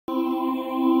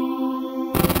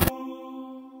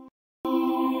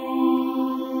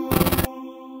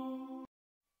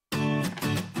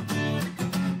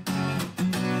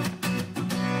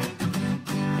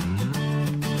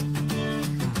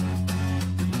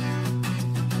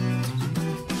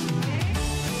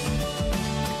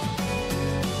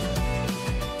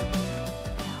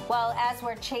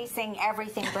we're chasing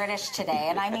everything British today,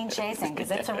 and I mean chasing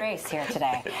because it's a race here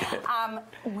today.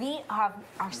 We are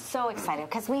so excited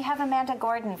because we have Amanda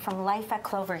Gordon from Life at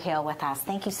Cloverhill with us.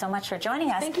 Thank you so much for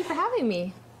joining us. Thank you for having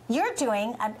me. You're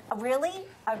doing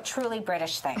a truly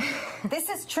British thing. This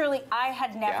is truly, I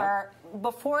had never,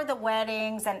 before the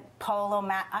weddings and polo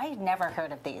mat, I had never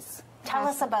heard of these. Tell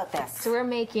us about this. So we're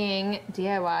making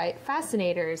DIY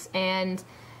fascinators, and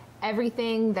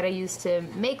everything that I use to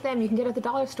make them, you can get at the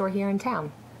dollar store here in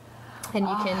town. And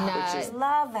you can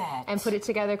love it. And put it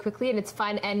together quickly, and it's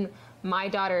fun. And my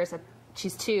daughter's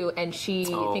she's 2, and she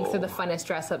thinks they're the funnest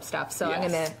dress-up stuff. So I'm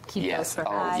going to keep those for her.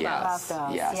 I love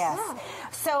those. Yes. Yeah.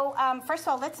 So first of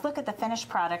all, let's look at the finished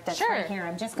product that's right here.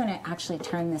 I'm just going to actually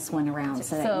turn this one around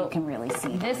so that you can really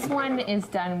see. This one is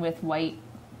done with white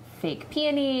fake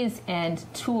peonies and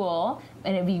tulle,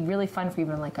 and it'd be really fun for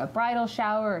even like a bridal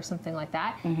shower or something like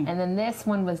that. And then this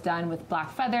one was done with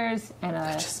black feathers and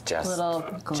a little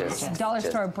dollar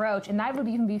store brooch, and that would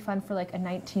even be fun for like a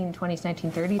 1920s,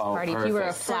 1930s party if you were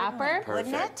a flapper,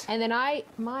 wouldn't it? And then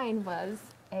mine was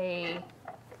a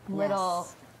little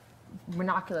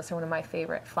ranunculus, or one of my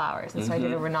favorite flowers, and so I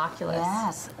did a ranunculus.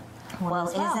 Yes. Well,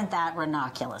 isn't that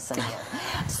ranunculus of you?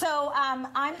 So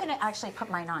I'm going to actually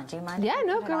put mine on. Do you mind? Yeah,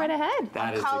 no, go right ahead.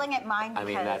 I'm calling it mine because... I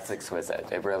mean, that's exquisite.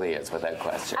 It really is, without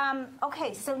question.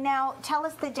 Okay, so now tell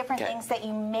us the different things that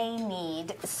you may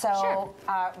need. So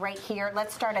right here,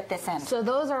 let's start at this end. So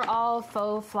those are all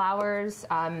faux flowers.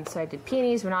 So I did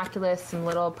peonies, ranunculus, some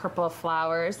little purple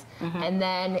flowers. And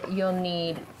then you'll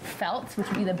need felt, which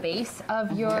would be the base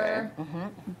of your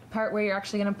part where you're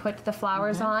actually going to put the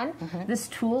flowers on. This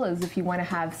tulle is if you want to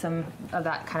have some of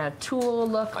that kind of tulle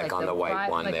look. Like on the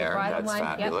white one there. That's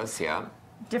fabulous,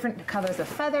 Different colors of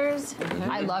feathers.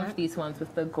 I loved these ones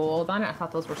with the gold on it. I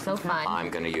thought those were so fun. I'm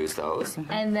going to use those.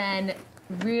 And then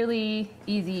really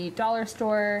easy dollar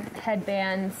store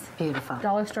headbands. Beautiful.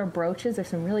 Dollar store brooches. There's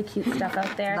some really cute stuff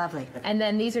out there. Lovely. And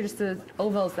then these are just the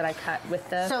ovals that I cut with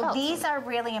the felt. These are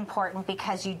really important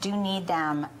because you do need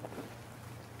them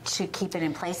to keep it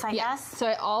in place, I guess?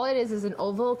 So all it is an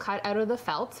oval cut out of the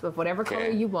felt of whatever color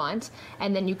you want,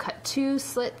 and then you cut 2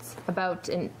 slits about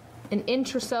an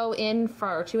inch or so in,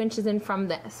 or 2 inches in from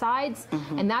the sides,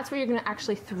 and that's where you're going to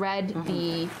actually thread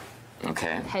the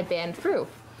headband through.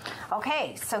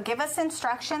 Okay, so give us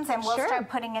instructions and we'll start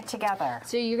putting it together.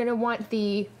 So you're going to want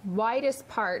the widest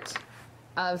part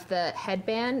of the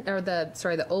headband, or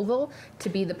the oval, to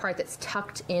be the part that's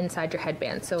tucked inside your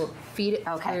headband. So feed it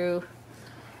through.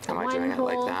 Am I doing it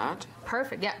like that?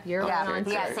 Perfect. Yeah, you're on.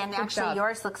 Yes, and actually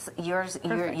yours looks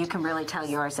you can really tell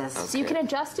yours is. So you can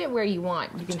adjust it where you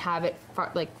want. You can have it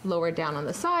like lower down on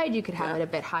the side. You could have it a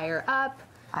bit higher up.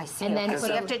 I see. And then so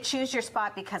you have to choose your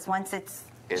spot because once it's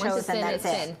chosen, it's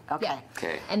in. Okay.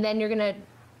 Okay. And then you're gonna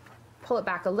pull it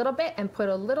back a little bit and put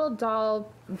a little dot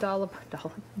of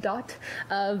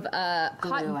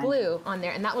hot glue on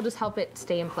there, and that will just help it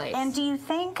stay in place. And do you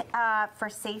think, for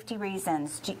safety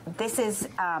reasons, this is,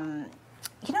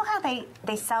 you know how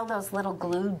they sell those little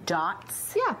glue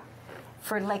dots? Yeah.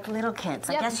 For like little kids.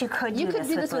 I guess you could do this with You could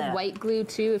do this with white glue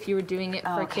too if you were doing it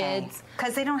for kids.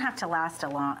 Because they don't have to last a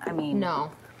long, I mean.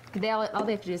 No. All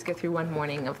they have to do is go through one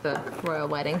morning of the royal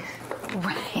wedding.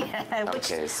 Right.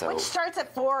 Which starts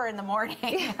at 4 in the morning.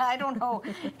 I don't know.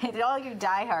 All you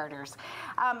dieharders.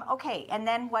 Okay, and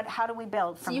then how do we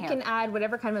build from here? So you can add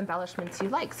whatever kind of embellishments you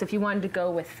like. So if you wanted to go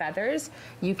with feathers,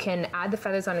 you can add the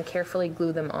feathers on and carefully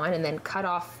glue them on, and then cut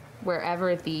off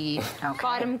wherever the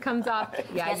bottom comes off.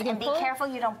 Yeah, you can be careful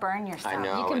you don't burn yourself. I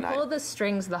know. You can pull the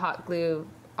strings of the hot glue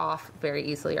off very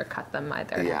easily, or cut them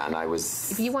either. Yeah, and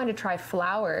if you want to try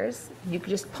flowers, you could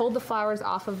just pull the flowers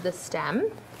off of the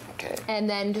stem. Okay. And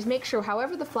then just make sure,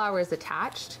 however the flower is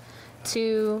attached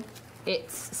to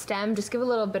its stem, just give a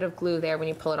little bit of glue there when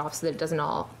you pull it off so that it doesn't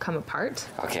all come apart.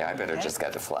 Okay, I better just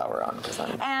get the flower on.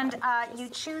 And you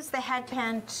choose the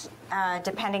headband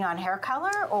depending on hair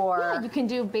color, or? Yeah, you can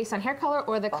do based on hair color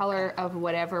or the color of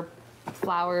whatever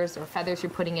flowers or feathers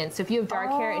you're putting in. So if you have dark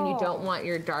hair and you don't want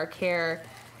your dark hair,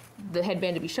 the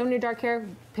headband to be shown your dark hair,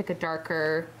 pick a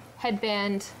darker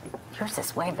headband. Yours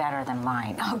is way better than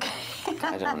mine. Okay.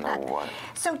 I don't know what.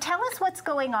 So tell us what's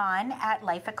going on at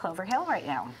Life at Cloverhill right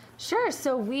now. Sure.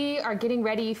 So we are getting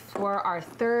ready for our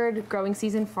 3rd growing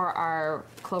season for our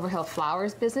Cloverhill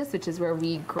flowers business, which is where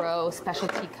we grow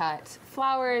specialty cut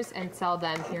flowers and sell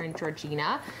them here in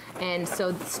Georgina. And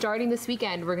so starting this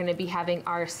weekend, we're going to be having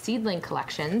our seedling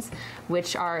collections,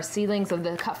 which are seedlings of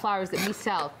the cut flowers that we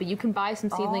sell. But you can buy some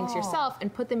seedlings yourself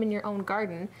and put them in your own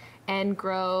garden and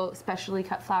grow specially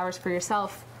cut flowers for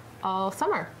yourself all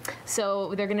summer.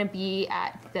 So they're going to be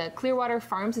at the Clearwater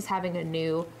Farms is having a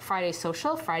new Friday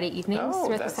social, Friday evenings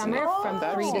throughout the summer from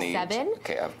 3 to neat. 7.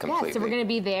 Okay, I've completely. Yeah, so we're going to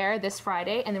be there this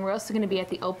Friday, and then we're also going to be at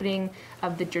the opening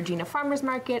of the Georgina Farmers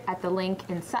Market at the Link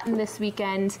in Sutton this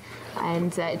weekend,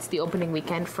 and it's the opening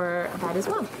weekend for that as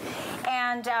well.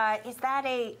 And is that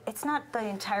it's not the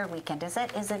entire weekend, is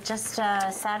it? Is it just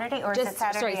Saturday, or is it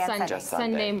Saturday and Sunday. Sunday? Just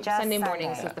Sunday. Sunday Sunday.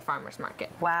 mornings at the farmers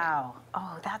market. Wow.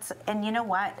 Oh, and you know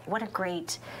what a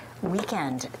great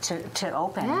weekend to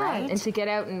open, Yeah, right? and to get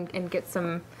out and get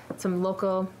some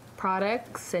local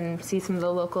products and see some of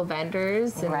the local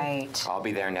vendors. And Right. I'll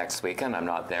be there next weekend. I'm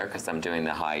not there because I'm doing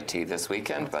the high tea this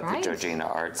weekend, but right. the Georgina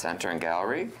Art Center and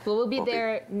Gallery. Well, we'll be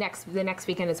there the next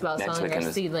weekend as well, Next selling our weekend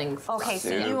is- seedlings. Okay, so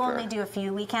you Super. only do a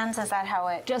few weekends? Is that how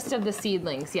it? Just of the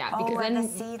seedlings, yeah. Oh, Because of then the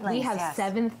seedlings, we have yes.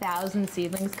 7,000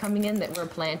 seedlings coming in that we're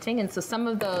planting, and so some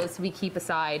of those we keep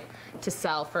aside to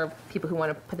sell for people who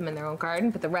want to put them in their own garden,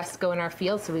 but the rest go in our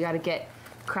field, so we got to get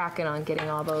cracking on getting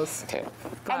all those Okay.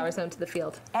 flowers out to the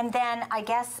field. And then I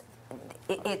guess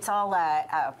it's all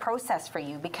a process for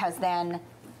you, because then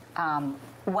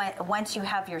once you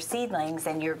have your seedlings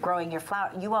and you're growing your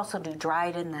flower, you also do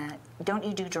don't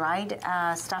you do dried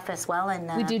stuff as well in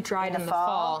the We do dried in the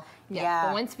fall. Yeah.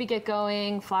 But once we get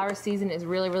going, flower season is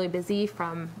really, really busy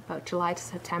from about July to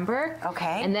September.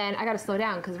 Okay. And then I got to slow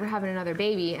down because we're having another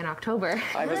baby in October.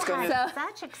 I was going to.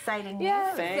 Such exciting news.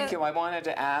 Yeah. Thank you. I wanted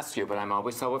to ask you, but I'm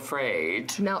always so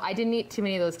afraid. No, I didn't eat too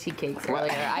many of those tea cakes earlier.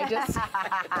 I just,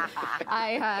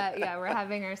 we're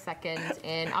having our second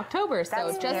in October, so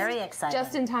That's just very exciting.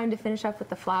 just in time to finish up with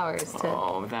the flowers.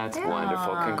 Oh, that's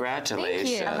wonderful.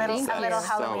 Congratulations. A little That's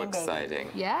Halloween so baby. exciting.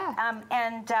 Yeah.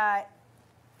 And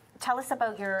tell us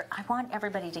about I want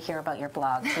everybody to hear about your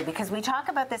blog too, because we talk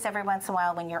about this every once in a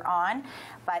while when you're on,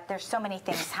 but there's so many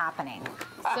things happening.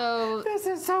 So This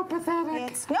is so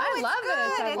pathetic. I love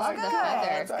it. I love the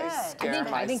feather. It's I good.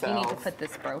 scare I think you need to myself. put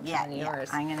this brooch Yeah, on yours.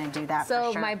 I'm going to do that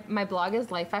So for sure. my blog is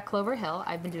Life at Cloverhill.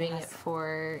 I've been doing it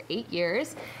for 8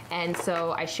 years, and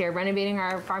so I share renovating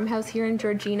our farmhouse here in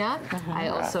Georgina. I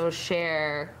also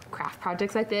share craft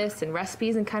projects like this and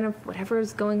recipes and kind of whatever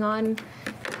is going on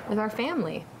with our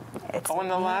family. It's And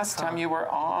the last beautiful. time you were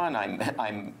on,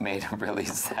 I made a really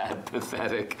sad,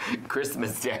 pathetic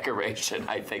Christmas decoration,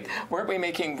 I think. Weren't we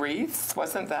making wreaths?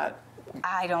 Wasn't that?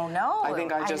 I don't know. I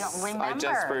think I don't just remember.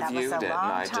 reviewed That was it, a and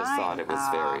long I just time. thought it was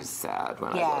very sad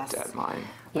when I yes. looked at mine.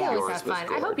 We always Yours have was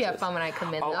fun. I hope you have gorgeous. fun when I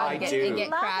come in, Oh, though, I and do. and get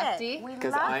Love crafty. it. We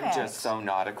Because love I'm it. just so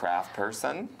not a craft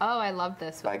person. Oh, I love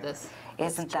this with Like- this.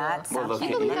 Isn't that Well, something? look Can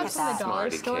at you you, believe that's from the dollar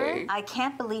smarty store? cake. I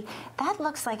can't believe that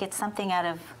looks like it's something out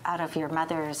of your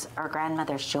mother's or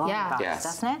grandmother's jewelry Yeah. box, Yes.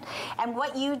 doesn't it? And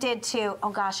what you did too, oh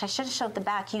gosh, I should have showed the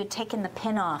back. You had taken the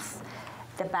pin off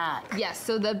the back. Yes,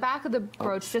 so the back of the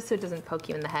brooch, just so it doesn't poke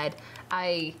you in the head,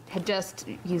 I had just,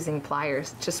 using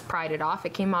pliers, just pried it off.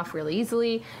 It came off really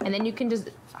easily, and then you can just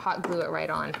hot glue it right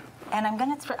on. And I'm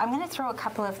gonna throw a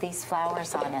couple of these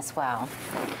flowers on as well.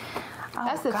 Oh,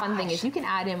 That's the fun thing gosh. is you can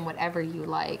add in whatever you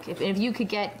like. If you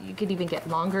could even get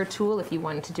longer tulle if you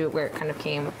wanted to do it where it kind of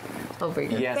came over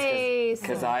your Yes, face.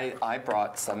 because I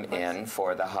brought some in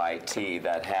for the high tea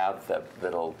that have the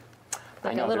little.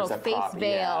 Like I a know little there's a face prop,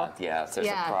 veil. Yeah, yes, there's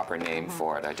Yeah. a proper name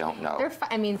for it. I don't know.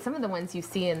 I mean, some of the ones you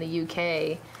see in the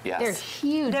UK, Yes. they're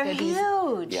huge. They're these-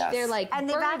 huge. Yes. They're like And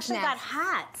they've bird's actually got nests.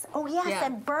 hats. Oh yes, Yeah.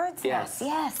 and birds' nests. Yes.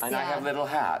 Yes. And I Yeah. have little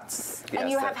hats. And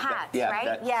Yes, you have hats, right?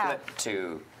 That Yeah. flip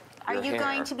to Are your you hair.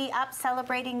 going to be up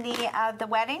celebrating the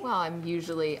wedding? Well, I'm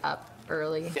usually up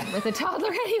early with a toddler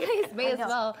anyways. May as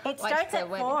well It watch starts the at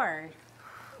wedding. 4.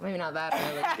 Maybe not that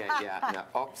early. Yeah.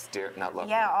 No, oops, dear. No, look.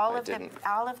 Yeah, I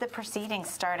all of the proceedings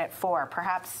start at 4.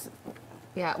 Perhaps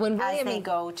Yeah, when as William they and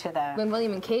go to the. when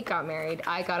William and Kate got married,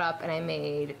 I got up and I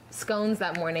made scones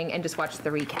that morning and just watched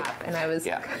the recap, and I was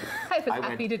Yeah. I was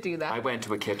happy to do that. I went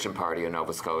to a kitchen party in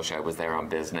Nova Scotia. I was there on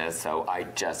business, so I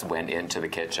just went into the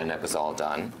kitchen. It was all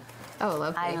done. Oh,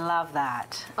 lovely. I love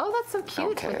that. Oh, that's so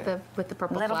cute Okay. with the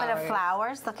purple Little flowers. bit of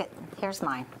flowers. Look at here's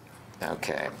mine.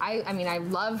 Okay. I mean, I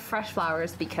love fresh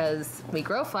flowers because we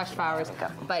grow fresh flowers,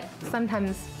 but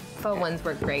sometimes faux ones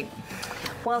work great.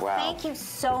 Well, Wow. thank you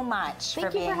so much Thank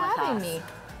for you being for with having us. me.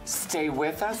 Stay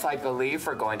with us. I believe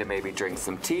we're going to maybe drink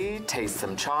some tea, taste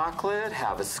some chocolate,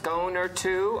 have a scone or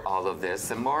two, all of this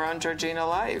and more on Georgina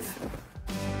Life.